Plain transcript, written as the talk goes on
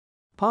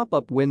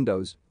Pop-up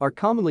windows are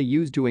commonly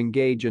used to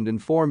engage and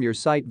inform your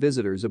site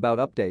visitors about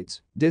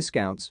updates,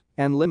 discounts,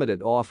 and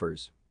limited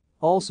offers.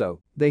 Also,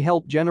 they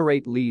help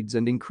generate leads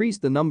and increase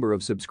the number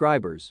of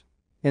subscribers.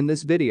 In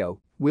this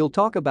video, we'll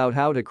talk about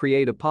how to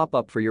create a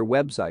pop-up for your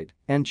website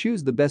and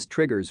choose the best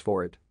triggers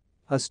for it.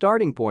 A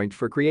starting point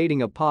for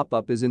creating a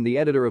pop-up is in the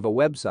editor of a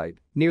website,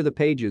 near the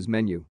Pages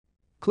menu.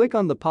 Click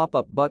on the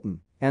pop-up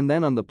button and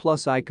then on the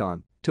plus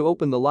icon to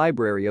open the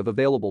library of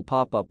available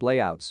pop-up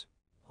layouts.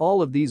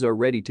 All of these are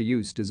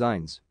ready-to-use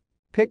designs.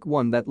 Pick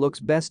one that looks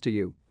best to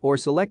you or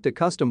select a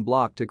custom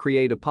block to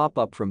create a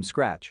pop-up from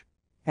scratch.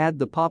 Add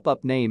the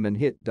pop-up name and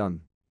hit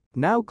Done.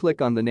 Now click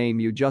on the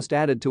name you just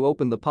added to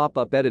open the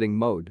pop-up editing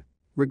mode.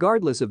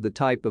 Regardless of the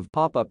type of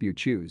pop-up you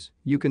choose,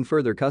 you can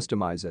further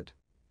customize it.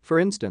 For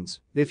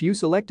instance, if you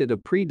selected a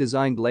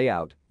pre-designed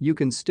layout, you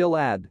can still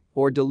add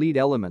or delete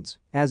elements,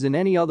 as in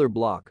any other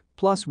block,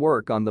 plus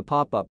work on the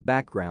pop-up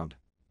background.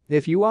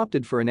 If you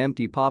opted for an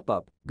empty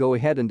pop-up, go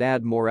ahead and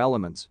add more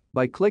elements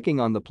by clicking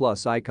on the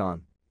plus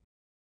icon.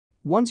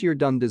 Once you're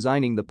done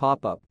designing the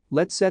pop-up,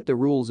 let's set the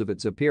rules of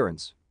its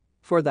appearance.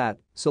 For that,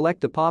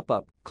 select a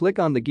pop-up, click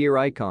on the gear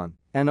icon,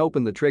 and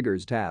open the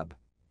Triggers tab.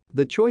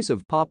 The choice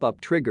of pop-up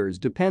triggers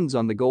depends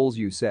on the goals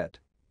you set.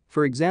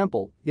 For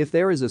example, if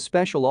there is a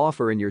special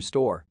offer in your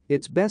store,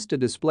 it's best to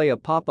display a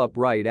pop-up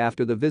right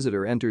after the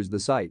visitor enters the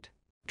site.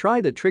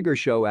 Try the trigger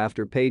show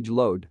after page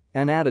load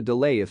and add a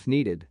delay if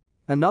needed.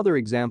 Another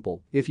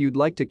example, if you'd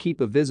like to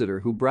keep a visitor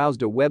who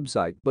browsed a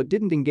website but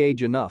didn't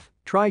engage enough,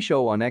 try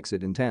show on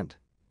exit intent.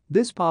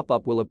 This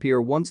pop-up will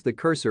appear once the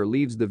cursor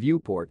leaves the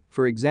viewport,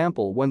 for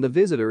example when the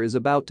visitor is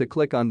about to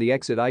click on the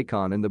exit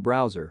icon in the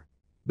browser.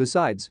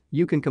 Besides,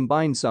 you can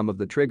combine some of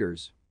the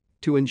triggers.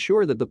 To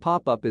ensure that the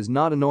pop-up is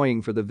not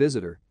annoying for the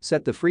visitor,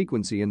 set the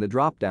frequency in the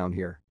drop-down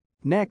here.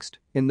 Next,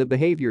 in the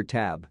Behavior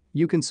tab,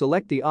 you can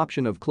select the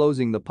option of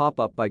closing the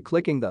pop-up by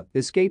clicking the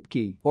Escape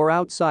key or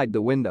outside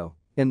the window.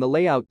 In the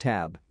Layout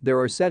tab, there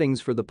are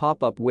settings for the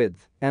pop-up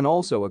width and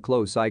also a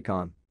close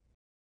icon.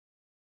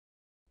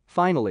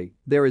 Finally,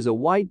 there is a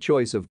wide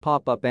choice of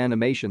pop-up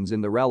animations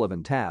in the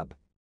relevant tab.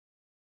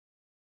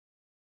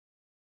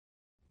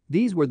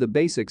 These were the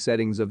basic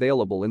settings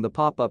available in the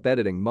pop-up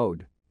editing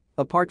mode.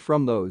 Apart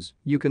from those,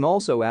 you can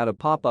also add a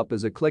pop-up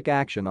as a click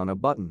action on a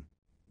button.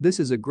 This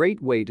is a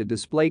great way to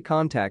display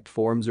contact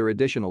forms or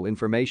additional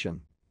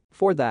information.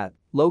 For that,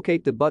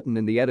 locate the button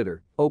in the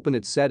editor, open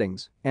its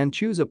settings, and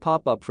choose a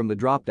pop-up from the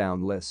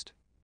drop-down list.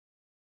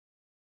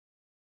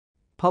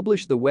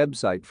 Publish the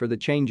website for the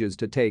changes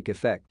to take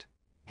effect.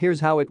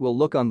 Here's how it will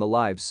look on the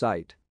live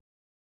site.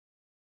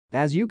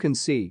 As you can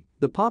see,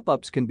 the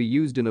pop-ups can be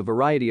used in a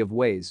variety of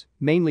ways,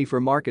 mainly for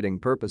marketing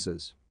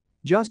purposes.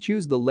 Just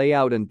choose the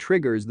layout and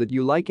triggers that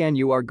you like and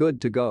you are good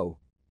to go.